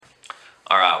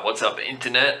Alright, what's up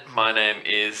internet? My name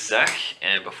is Zach,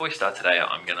 and before we start today,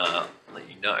 I'm gonna let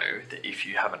you know that if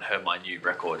you haven't heard my new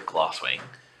record, Glasswing,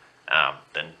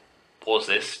 then pause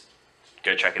this,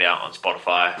 go check it out on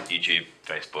Spotify, YouTube,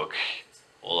 Facebook,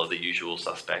 all of the usual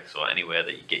suspects, or anywhere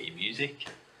that you get your music.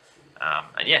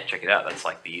 And yeah, check it out. That's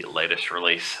like the latest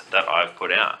release that I've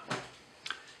put out.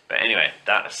 But anyway,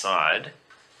 that aside,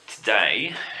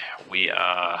 today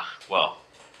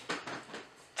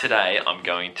I'm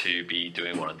going to be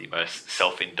doing one of the most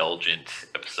self-indulgent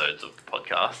episodes of the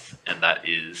podcast, and that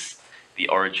is the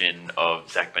origin of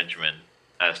Zach Benjamin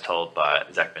as told by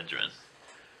Zach Benjamin,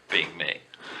 being me.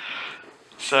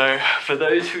 So, for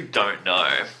those who don't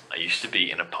know, I used to be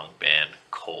in a punk band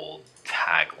called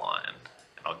Tagline,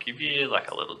 and I'll give you like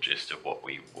a little gist of what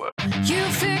we were. You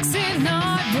fix it,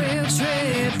 not real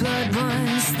trip, blood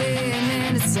runs thin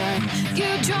and it's tight.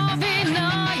 You draw me,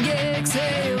 not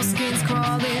exhale, skins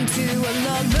crawl into a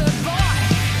lullaby.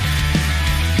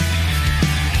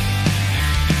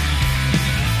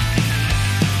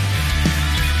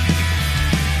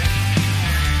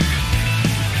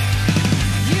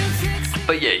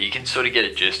 But yeah, you can sort of get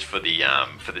a gist for the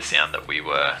sound that we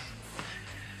were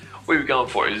going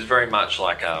for. It was very much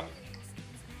like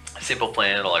Simple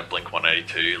Plan or like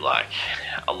Blink-182, like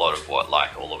a lot of what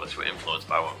like all of us were influenced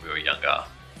by when we were younger.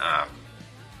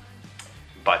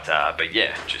 But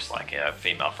yeah, just like a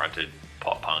female-fronted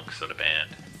pop punk sort of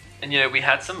band. And you know, we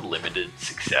had some limited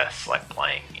success like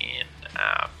playing in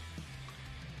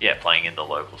the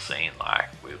local scene. Like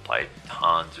we played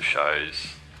tons of shows,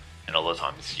 and a lot of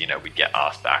times, you know, we'd get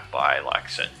asked back by like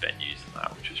certain venues and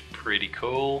that, which was pretty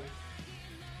cool.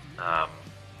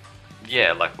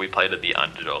 Yeah, like we played at the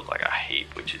Underdog like a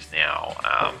heap, which is now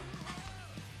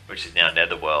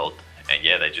Netherworld, and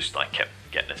yeah, they just like kept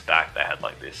getting us back. They had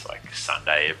like this like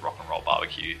Sunday rock and roll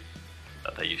barbecue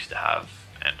that they used to have,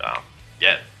 and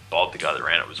yeah, Bob, the guy that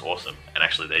ran it, was awesome. And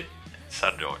actually, they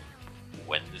started doing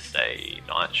Wednesday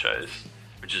night shows,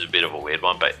 which is a bit of a weird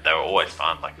one, but they were always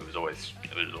fun. Like it was always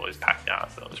packed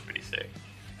out, so it was pretty sick.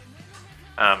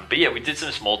 But yeah, we did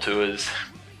some small tours,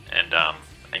 and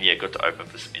yeah, got to open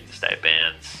for some interstate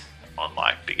bands on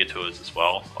like bigger tours as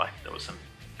well. Like there were some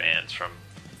bands from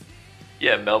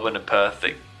Melbourne and Perth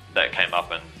that came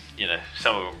up, and you know,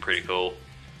 some of them were pretty cool.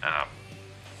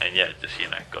 And yeah, just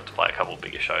got to play a couple of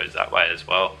bigger shows that way as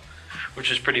well, which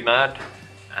was pretty mad.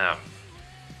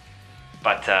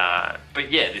 But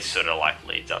yeah, this sort of like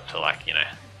leads up to like, you know,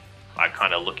 like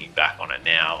kind of looking back on it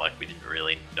now, like we didn't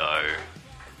really know.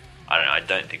 I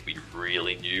don't think we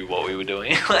really knew what we were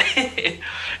doing. It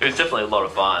was definitely a lot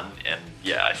of fun, and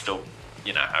yeah, I still,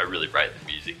 I really rate the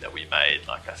music that we made.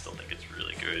 Like I still think it's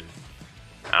really good.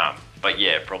 But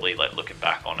yeah, probably like looking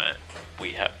back on it,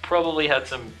 we probably had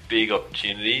some big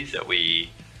opportunities that we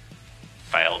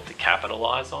failed to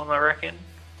capitalize on, I reckon.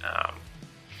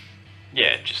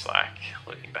 Yeah, just like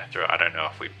looking back through it, I don't know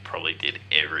if we probably did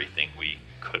everything we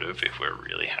could have if we're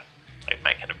really like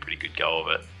making a pretty good go of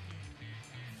it.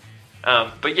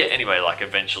 But yeah, anyway, like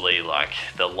eventually like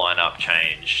the lineup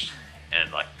changed,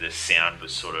 and like the sound of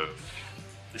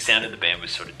the band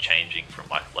was sort of changing from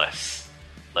like less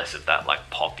of that like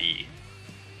poppy,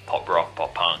 pop rock,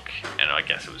 pop punk, and I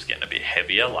guess it was getting a bit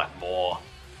heavier, like more,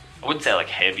 I wouldn't say like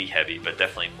heavy, but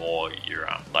definitely more your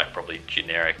like probably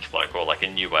generic, like, or like a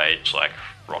new age like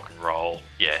rock and roll.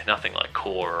 Yeah, nothing like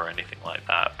core or anything like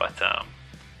that,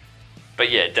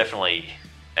 but yeah, definitely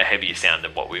a heavier sound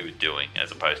than what we were doing, as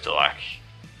opposed to like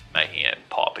making it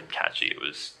pop and catchy. It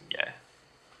was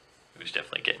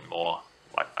definitely getting more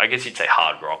like, I guess you'd say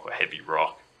hard rock or heavy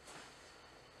rock.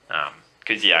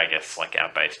 Because yeah, I guess like our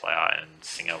bass player and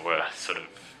singer were sort of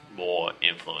more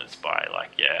influenced by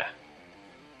like your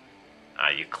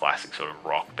classic sort of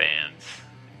rock bands,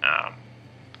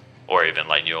 or even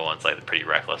like newer ones like the Pretty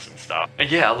Reckless and stuff.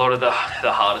 And yeah, a lot of the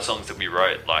harder songs that we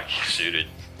wrote like suited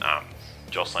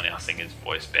Jocelyn, our singer's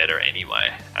voice, better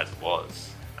anyway, as it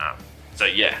was. So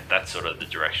yeah, that's sort of the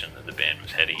direction that the band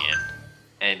was heading in.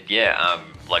 And yeah,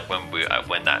 like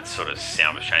when that sort of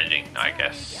sound was changing, I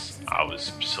guess I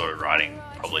was sort of writing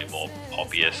probably more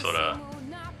poppier sort of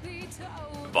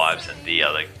vibes than the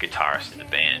other guitarist in the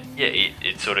band. Yeah,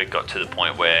 it sort of got to the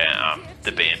point where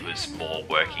the band was more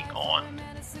working on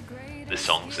the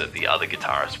songs that the other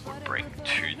guitarist would bring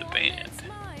to the band.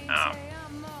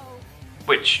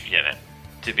 Which,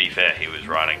 to be fair, he was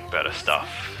writing better stuff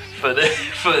for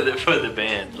the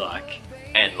band, like,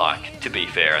 and like, to be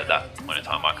fair, at that point in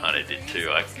time I kind of did too.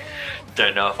 I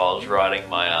don't know if I was writing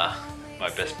my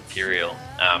best material,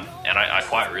 and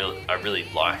I really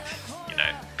liked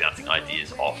bouncing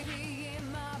ideas off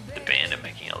the band and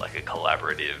making it like a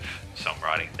collaborative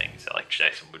songwriting thing. So like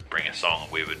Jason would bring a song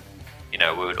and we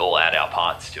would all add our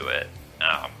parts to it.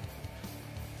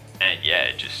 And yeah,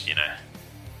 it just,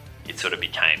 it sort of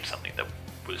became something that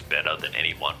was better than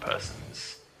any one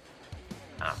person's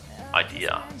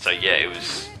idea. So yeah,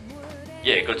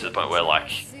 it got to the point where like,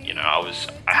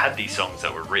 I had these songs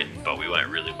that were written, but we weren't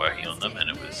really working on them,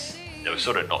 and they were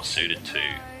sort of not suited to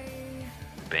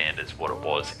the band as what it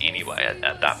was anyway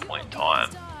at that point in time.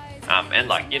 And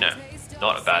like,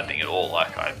 not a bad thing at all.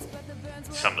 Like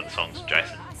some of the songs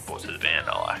Jason brought to the band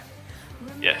are like,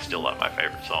 yeah, still like my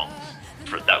favorite songs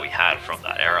that we had from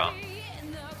that era.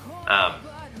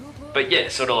 But yeah,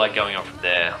 sort of like going on from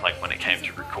there, like when it came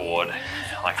to record,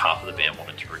 like half of the band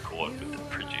wanted to record with the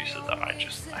producer that I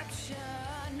just like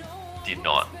did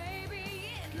not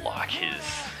like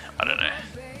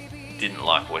didn't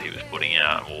like what he was putting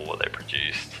out or what they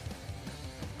produced.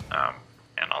 And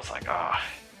I was like,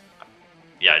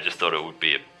 yeah, I just thought it would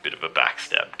be a bit of a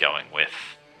backstep going with,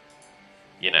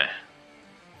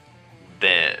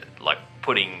 they're like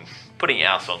putting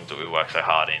our songs that we work so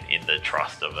hard in the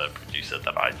trust of a producer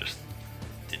that I just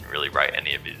didn't really rate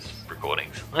any of his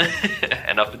recordings.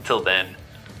 And up until then,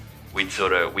 we'd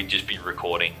just been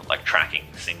recording, like tracking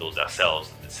singles ourselves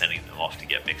and then sending them off to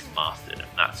get mixed and mastered, and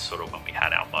that's sort of when we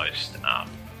had our most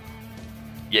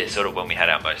when we had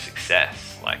our most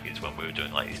success, like is when we were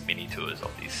doing like these mini tours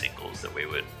of these singles that we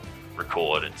would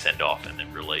record and send off and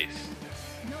then release.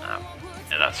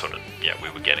 And that's sort of, we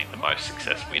were getting the most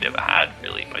success we'd ever had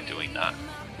really by doing that.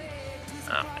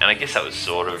 And I guess that was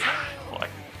sort of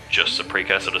like just a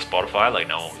precursor to Spotify. Like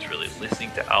no one was really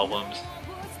listening to albums,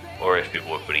 or if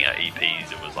people were putting out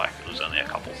EPs, it was only a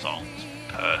couple songs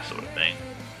per sort of thing.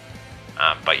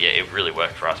 But yeah, it really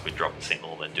worked for us. We'd drop a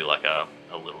single, then do like a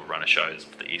little run of shows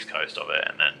off the east coast of it,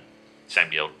 and then same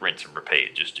deal, rinse and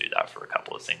repeat, just do that for a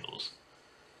couple of singles.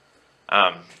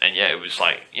 And yeah, it was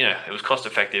like, it was cost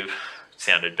effective,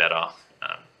 sounded better.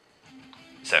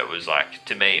 So it was like,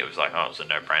 to me, it was like, it was a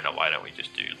no-brainer. Why don't we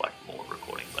just do like more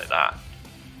recordings like that?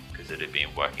 Because it had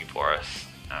been working for us.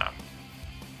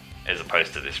 As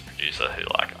opposed to this producer who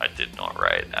like I did not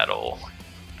rate at all.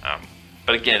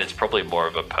 But again, it's probably more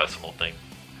of a personal thing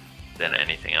than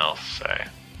anything else. So,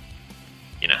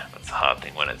 that's a hard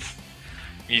thing when it's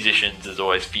musicians. There's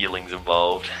always feelings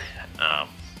involved.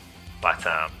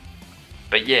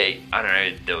 But yeah, I don't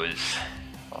know. There was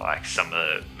like some of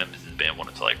the members of the band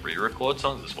wanted to like re-record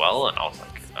songs as well, and I was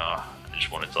like, I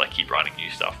just wanted to like keep writing new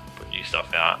stuff, put new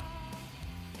stuff out.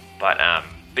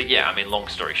 But yeah, I mean, long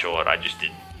story short, I just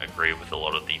didn't agree with a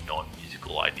lot of the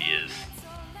non-musical ideas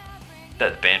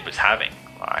that the band was having.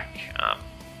 Like,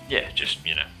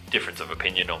 difference of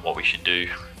opinion on what we should do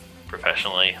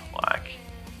professionally. Like,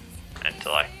 and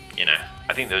to like,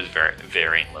 I think there was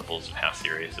varying levels of how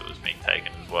serious it was being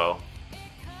taken as well,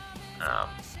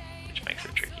 which makes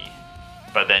it tricky.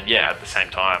 But then, at the same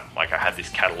time, like I had this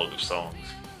catalogue of songs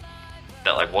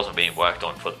that like wasn't being worked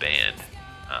on for the band,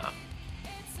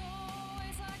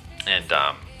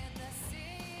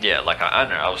 like I don't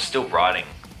know, I was still writing.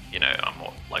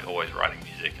 I'm like always writing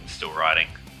music and still writing,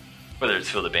 whether it's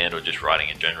for the band or just writing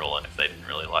in general. And if they didn't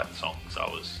really like the songs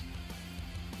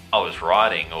I was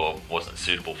writing or wasn't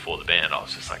suitable for the band, I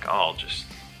was just like, I'll just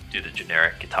do the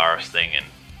generic guitarist thing and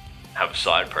have a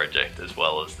side project as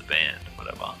well as the band or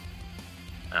whatever.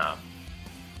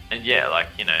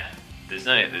 There's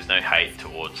no hate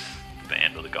towards the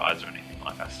band or the guys or anything.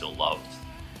 Like I still love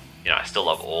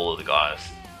all of the guys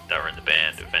that were in the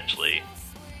band. Eventually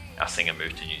our singer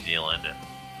moved to New Zealand,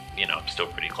 and I'm still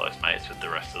pretty close mates with the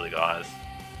rest of the guys.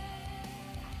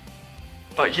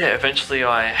 But yeah, eventually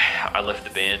I left the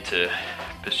band to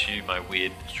pursue my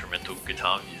weird instrumental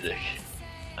guitar music.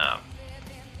 I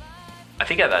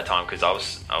think at that time, because I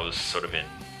was sort of in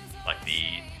like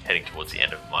heading towards the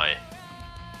end of my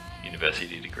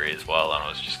university degree as well, and I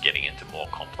was just getting into more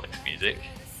complex music.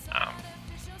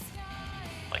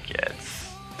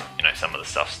 It's some of the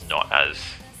stuff's not as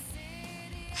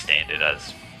standard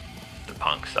as the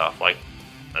punk stuff. Like,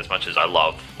 as much as I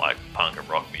love like punk and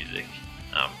rock music,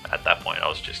 at that point I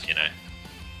was just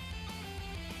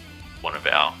one of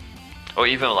our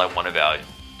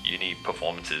uni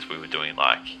performances, we were doing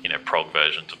like prog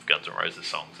versions of Guns N' Roses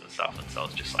songs and stuff, and so I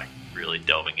was just like really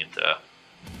delving into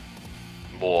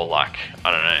more like,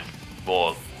 I don't know,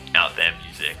 more out there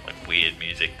music, like weird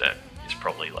music that is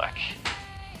probably like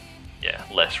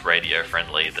less radio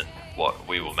friendly than what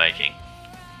we were making.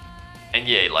 And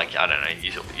like, I don't know,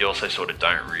 you also sort of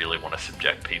don't really want to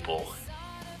subject people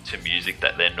to music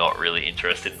that they're not really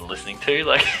interested in listening to.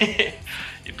 Like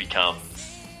it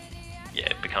becomes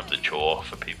a chore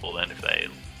for people then if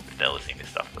they're listening to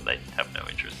stuff that they have no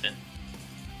interest in.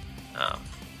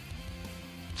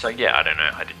 So yeah, I don't know.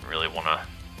 I didn't really want to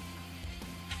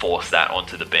force that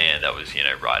onto the band that was,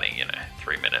 writing,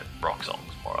 3-minute rock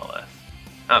songs more or less.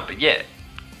 But yeah,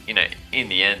 in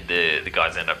the end, the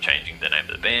guys ended up changing the name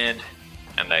of the band,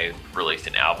 and they released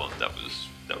an album that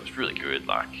was really good.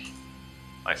 Like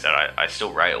I said, I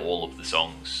still rate all of the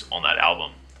songs on that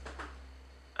album.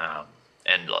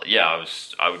 And yeah,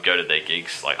 I would go to their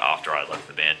gigs like after I left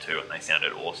the band too, and they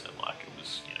sounded awesome. Like it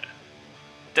was,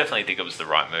 definitely think it was the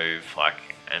right move. Like,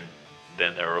 and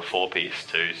then they were a 4-piece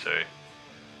too, so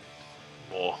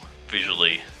more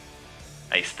visually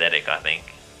aesthetic, I think,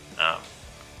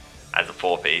 as a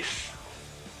 4-piece.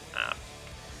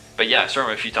 But yeah, I saw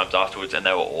them a few times afterwards, and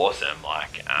they were awesome.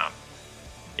 Like,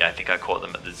 yeah, I think I caught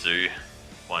them at the zoo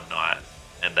one night,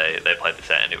 and they played the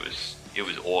set, and it was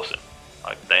awesome.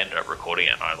 Like, they ended up recording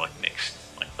it, and I mixed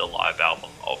the live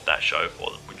album of that show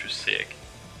for them, which was sick.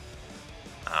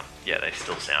 Yeah, they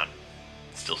still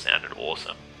sounded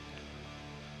awesome.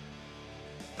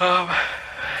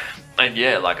 And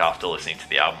yeah, after listening to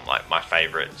the album, my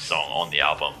favorite song on the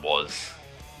album was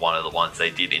one of the ones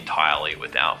they did entirely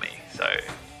without me. So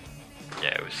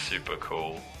yeah, it was super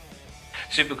cool.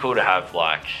 Super cool to have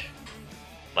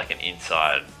an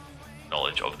inside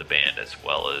knowledge of the band as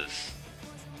well as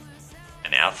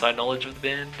an outside knowledge of the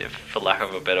band, if for lack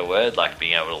of a better word,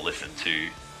 being able to listen to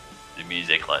the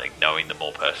music, knowing them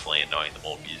more personally and knowing them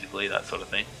more musically, that sort of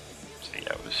thing. So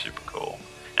yeah, it was super cool.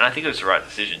 And I think it was the right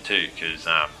decision too, because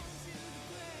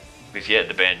yeah,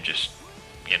 the band just,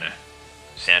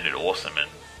 sounded awesome and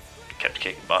kept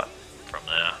kicking butt from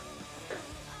there.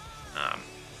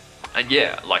 And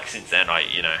yeah, since then,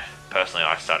 personally,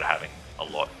 I started having a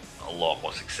lot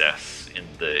more success in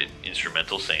the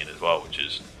instrumental scene as well, which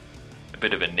is a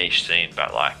bit of a niche scene,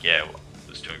 but yeah, it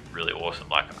was doing really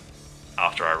awesome.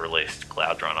 After I released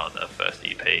Cloud Runner, the first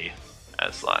EP,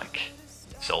 as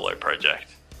solo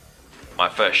project, my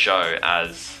first show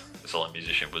as a solo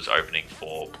musician was opening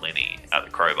for Pliny at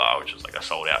the Crowbar, which was a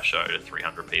sold out show to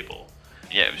 300 people.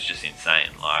 Yeah, it was just insane.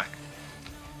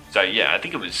 So yeah, I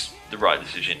think it was the right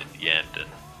decision in the end, and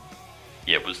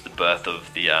yeah, it was the birth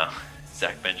of the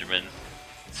Zach Benjamin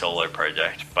solo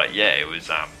project. But yeah, it was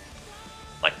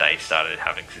they started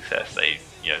having success. They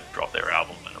dropped their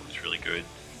album, and it was really good.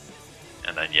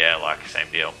 And then yeah,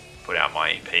 same deal, put out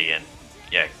my EP, and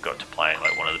yeah, got to play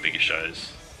one of the biggest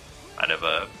shows I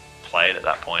never played at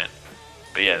that point.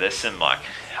 But yeah, there's some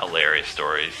hilarious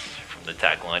stories from the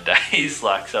Tagline days.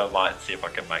 So I might see if I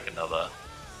can make another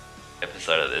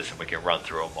episode of this and we can run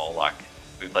through them all.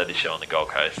 We played this show on the Gold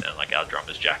Coast, and our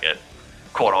drummer's jacket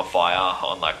caught on fire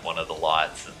on one of the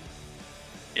lights, and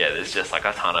yeah, there's just a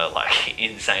ton of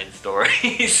insane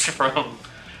stories from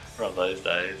those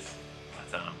days.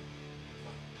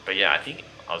 But yeah, I think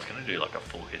I was gonna do a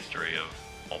full history of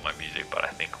all my music, but I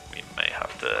think we may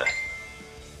have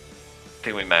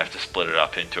to split it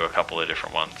up into a couple of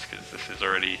different ones, because this is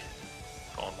already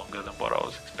gone longer than what I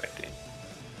was expecting.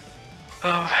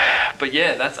 But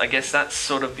yeah, I guess that's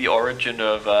sort of the origin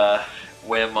of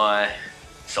where my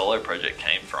solo project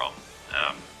came from.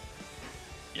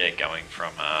 Yeah, going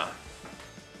from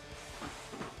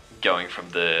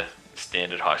the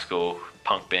standard high school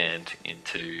punk band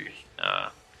into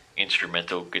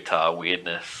instrumental guitar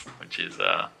weirdness, which is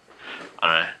I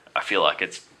don't know, I feel like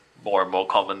it's more and more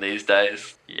common these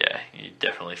days. Yeah, you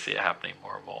definitely see it happening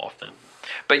more and more often.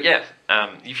 But yeah,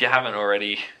 if you haven't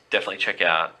already, definitely check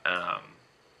out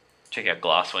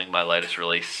Glasswing, my latest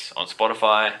release on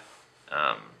Spotify.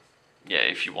 Yeah,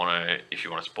 if you want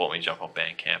to support me, jump on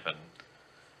Bandcamp and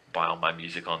buy all my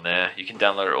music on there. You can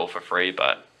download it all for free,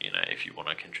 but if you want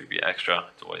to contribute extra,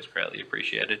 it's always greatly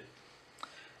appreciated.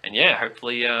 And yeah,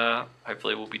 hopefully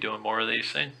we'll be doing more of these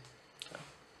soon. So,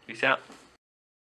 peace out.